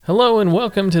Hello and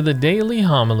welcome to the Daily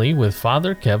Homily with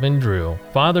Father Kevin Drew.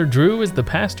 Father Drew is the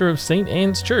pastor of St.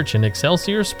 Anne's Church in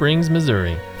Excelsior Springs,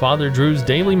 Missouri. Father Drew's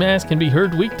daily mass can be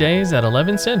heard weekdays at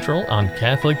 11 Central on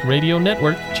Catholic Radio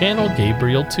Network, channel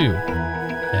Gabriel 2.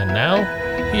 And now,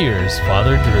 here's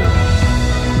Father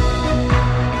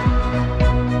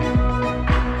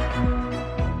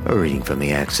Drew. A reading from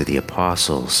the Acts of the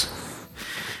Apostles.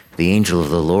 The angel of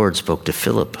the Lord spoke to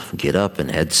Philip, "Get up and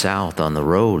head south on the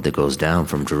road that goes down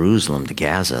from Jerusalem to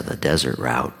Gaza, the desert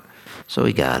route." So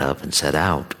he got up and set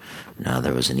out. Now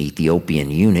there was an Ethiopian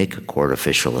eunuch, a court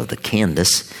official of the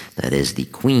Candace, that is, the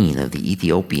queen of the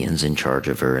Ethiopians, in charge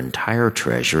of her entire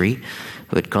treasury,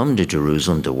 who had come to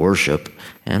Jerusalem to worship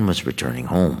and was returning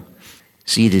home.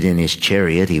 Seated in his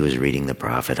chariot, he was reading the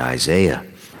prophet Isaiah.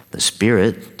 The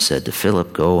Spirit said to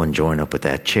Philip, "Go and join up with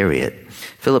that chariot."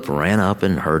 Philip ran up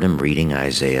and heard him reading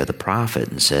Isaiah the prophet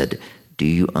and said, "Do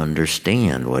you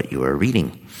understand what you are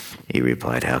reading?" He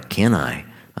replied, "How can I,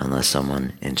 unless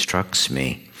someone instructs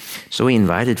me?" So he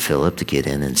invited Philip to get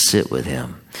in and sit with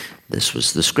him. This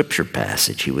was the scripture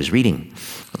passage he was reading.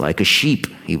 "Like a sheep,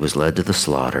 he was led to the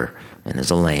slaughter, and as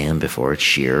a lamb before its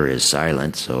shearer is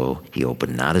silent, so he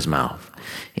opened not his mouth.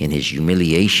 In his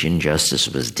humiliation, justice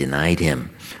was denied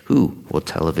him. Who will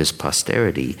tell of his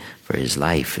posterity? For his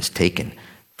life is taken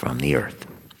from the earth."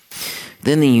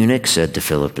 Then the eunuch said to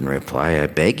Philip in reply, "I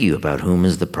beg you, about whom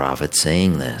is the prophet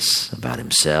saying this? About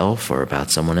himself or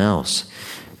about someone else?"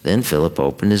 Then Philip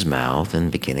opened his mouth,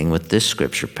 and beginning with this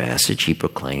scripture passage, he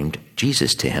proclaimed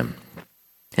Jesus to him.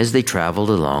 As they traveled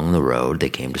along the road, they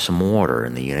came to some water,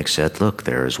 and the eunuch said, "Look,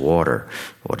 there is water.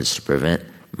 What is to prevent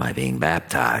my being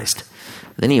baptized?"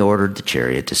 Then he ordered the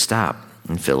chariot to stop,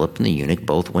 and Philip and the eunuch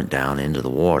both went down into the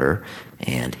water,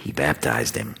 and he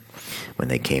baptized him. When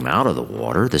they came out of the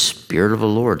water, the Spirit of the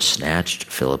Lord snatched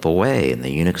Philip away, and the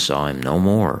eunuch saw him no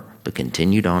more, but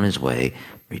continued on his way,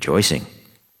 rejoicing.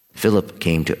 Philip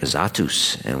came to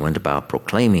Azotus and went about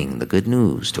proclaiming the good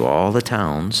news to all the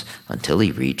towns until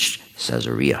he reached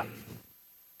Caesarea.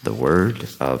 The word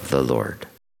of the Lord.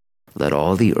 Let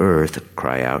all the earth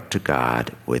cry out to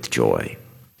God with joy.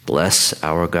 Bless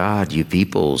our God, you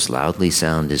peoples, loudly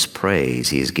sound his praise.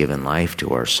 He has given life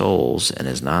to our souls and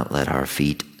has not let our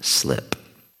feet slip.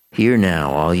 Hear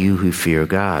now, all you who fear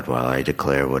God, while I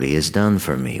declare what he has done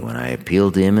for me. When I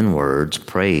appealed to him in words,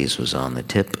 praise was on the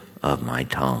tip of my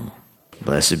tongue.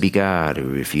 Blessed be God who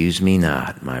refused me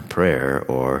not my prayer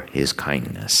or his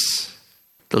kindness.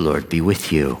 The Lord be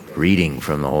with you. Reading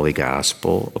from the Holy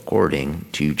Gospel according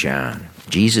to John.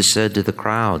 Jesus said to the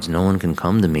crowds, "No one can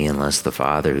come to me unless the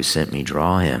Father who sent me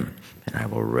draw him, and I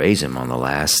will raise him on the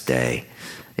last day.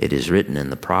 It is written in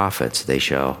the prophets, they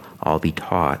shall all be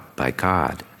taught by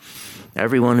God.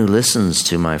 Everyone who listens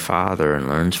to my Father and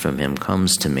learns from him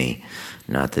comes to me.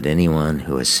 Not that anyone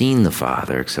who has seen the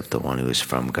Father, except the one who is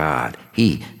from God,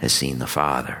 he has seen the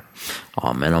Father.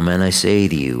 Amen, amen, I say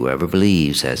to you, whoever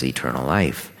believes has eternal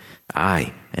life.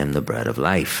 I am the bread of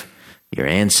life. Your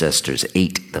ancestors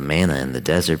ate the manna in the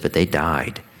desert, but they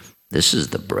died. This is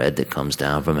the bread that comes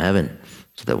down from heaven,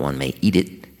 so that one may eat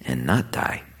it and not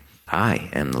die. I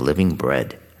am the living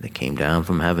bread that came down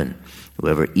from heaven.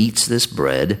 Whoever eats this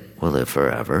bread will live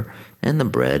forever, and the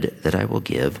bread that I will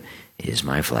give is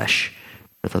my flesh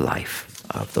for the life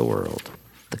of the world."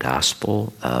 The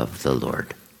Gospel of the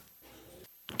Lord.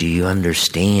 Do you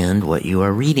understand what you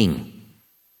are reading?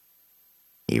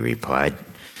 He replied,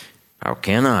 "How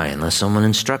can I, unless someone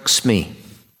instructs me?"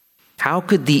 How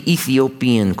could the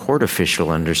Ethiopian court official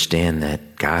understand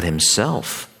that God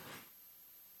himself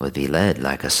would be led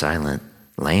like a silent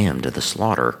lamb to the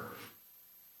slaughter?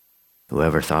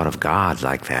 Whoever thought of God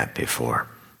like that before?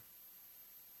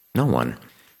 No one.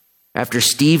 After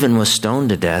Stephen was stoned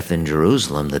to death in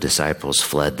Jerusalem, the disciples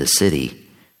fled the city.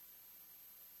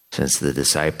 Since the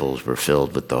disciples were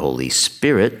filled with the Holy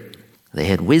Spirit, they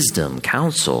had wisdom,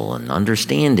 counsel, and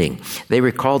understanding. They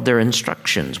recalled their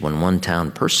instructions: when one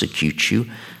town persecutes you,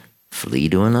 flee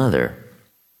to another.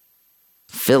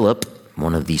 Philip,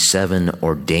 one of the 7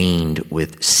 ordained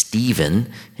with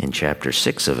Stephen in chapter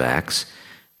 6 of Acts,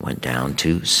 went down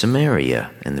to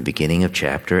Samaria in the beginning of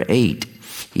chapter 8.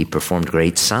 He performed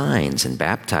great signs and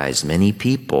baptized many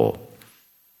people.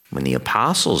 When the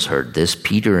apostles heard this,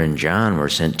 Peter and John were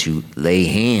sent to lay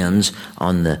hands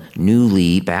on the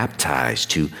newly baptized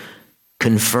to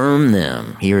confirm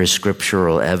them. Here is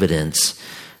scriptural evidence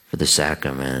for the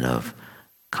sacrament of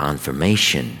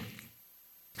confirmation.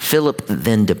 Philip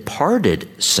then departed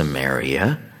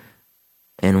Samaria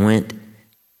and went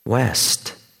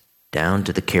west down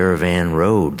to the caravan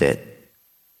road that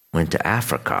went to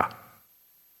Africa.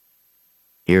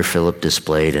 Here Philip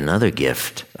displayed another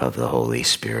gift of the Holy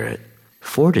Spirit,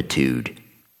 fortitude.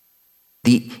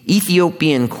 The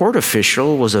Ethiopian court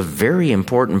official was a very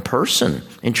important person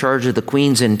in charge of the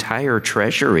queen's entire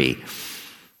treasury.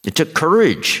 It took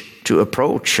courage to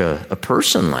approach a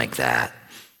person like that.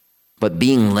 But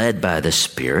being led by the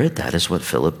Spirit, that is what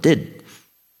Philip did.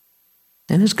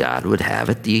 And as God would have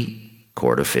it, the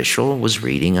court official was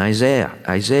reading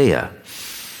Isaiah.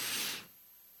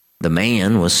 The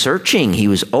man was searching. He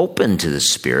was open to the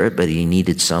Spirit, but he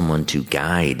needed someone to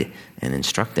guide and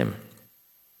instruct him.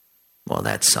 Well,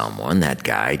 that someone, that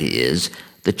guide, is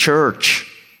the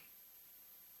church.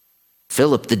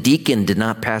 Philip the deacon did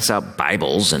not pass out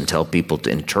Bibles and tell people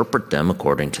to interpret them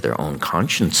according to their own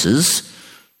consciences.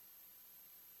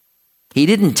 He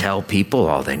didn't tell people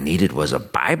all they needed was a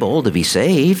Bible to be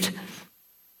saved,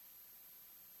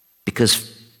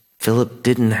 because Philip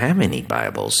didn't have any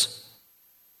Bibles.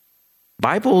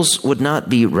 Bibles would not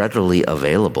be readily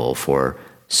available for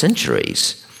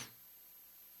centuries.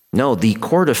 No, the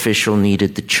court official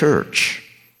needed the church.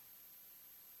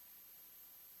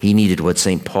 He needed what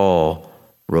St. Paul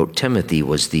wrote Timothy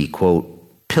was the,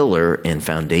 quote, pillar and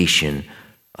foundation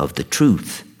of the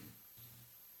truth,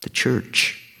 the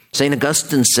church. St.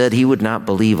 Augustine said he would not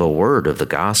believe a word of the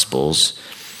Gospels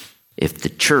if the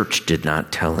church did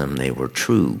not tell him they were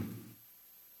true.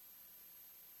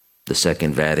 The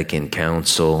Second Vatican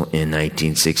Council in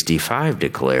 1965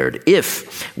 declared,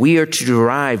 if we are to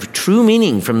derive true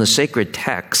meaning from the sacred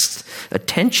texts,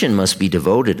 attention must be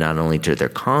devoted not only to their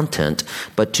content,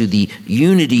 but to the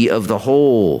unity of the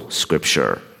whole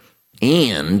Scripture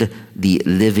and the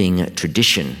living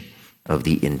tradition of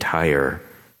the entire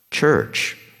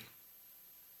church.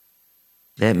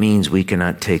 That means we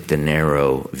cannot take the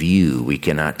narrow view. We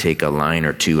cannot take a line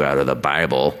or two out of the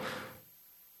Bible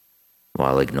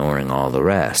while ignoring all the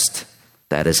rest.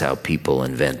 That is how people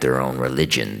invent their own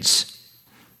religions.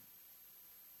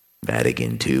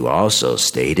 Vatican II also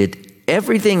stated,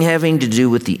 everything having to do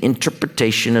with the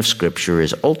interpretation of Scripture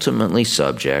is ultimately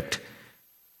subject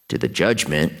to the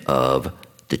judgment of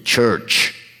the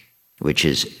church, which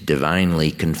is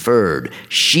divinely conferred.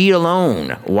 She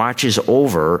alone watches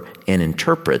over and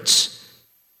interprets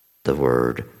the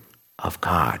Word of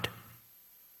God.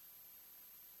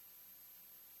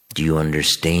 Do you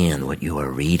understand what you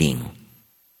are reading?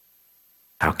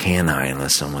 How can I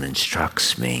unless someone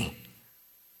instructs me?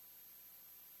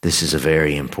 This is a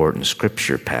very important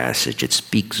scripture passage. It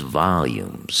speaks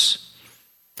volumes.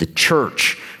 The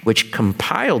church, which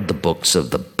compiled the books of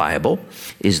the Bible,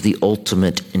 is the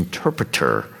ultimate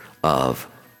interpreter of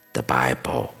the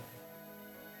Bible.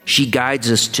 She guides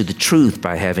us to the truth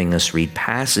by having us read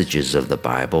passages of the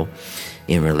Bible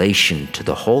in relation to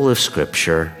the whole of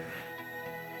Scripture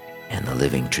and the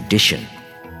living tradition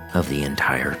of the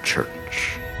entire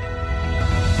church.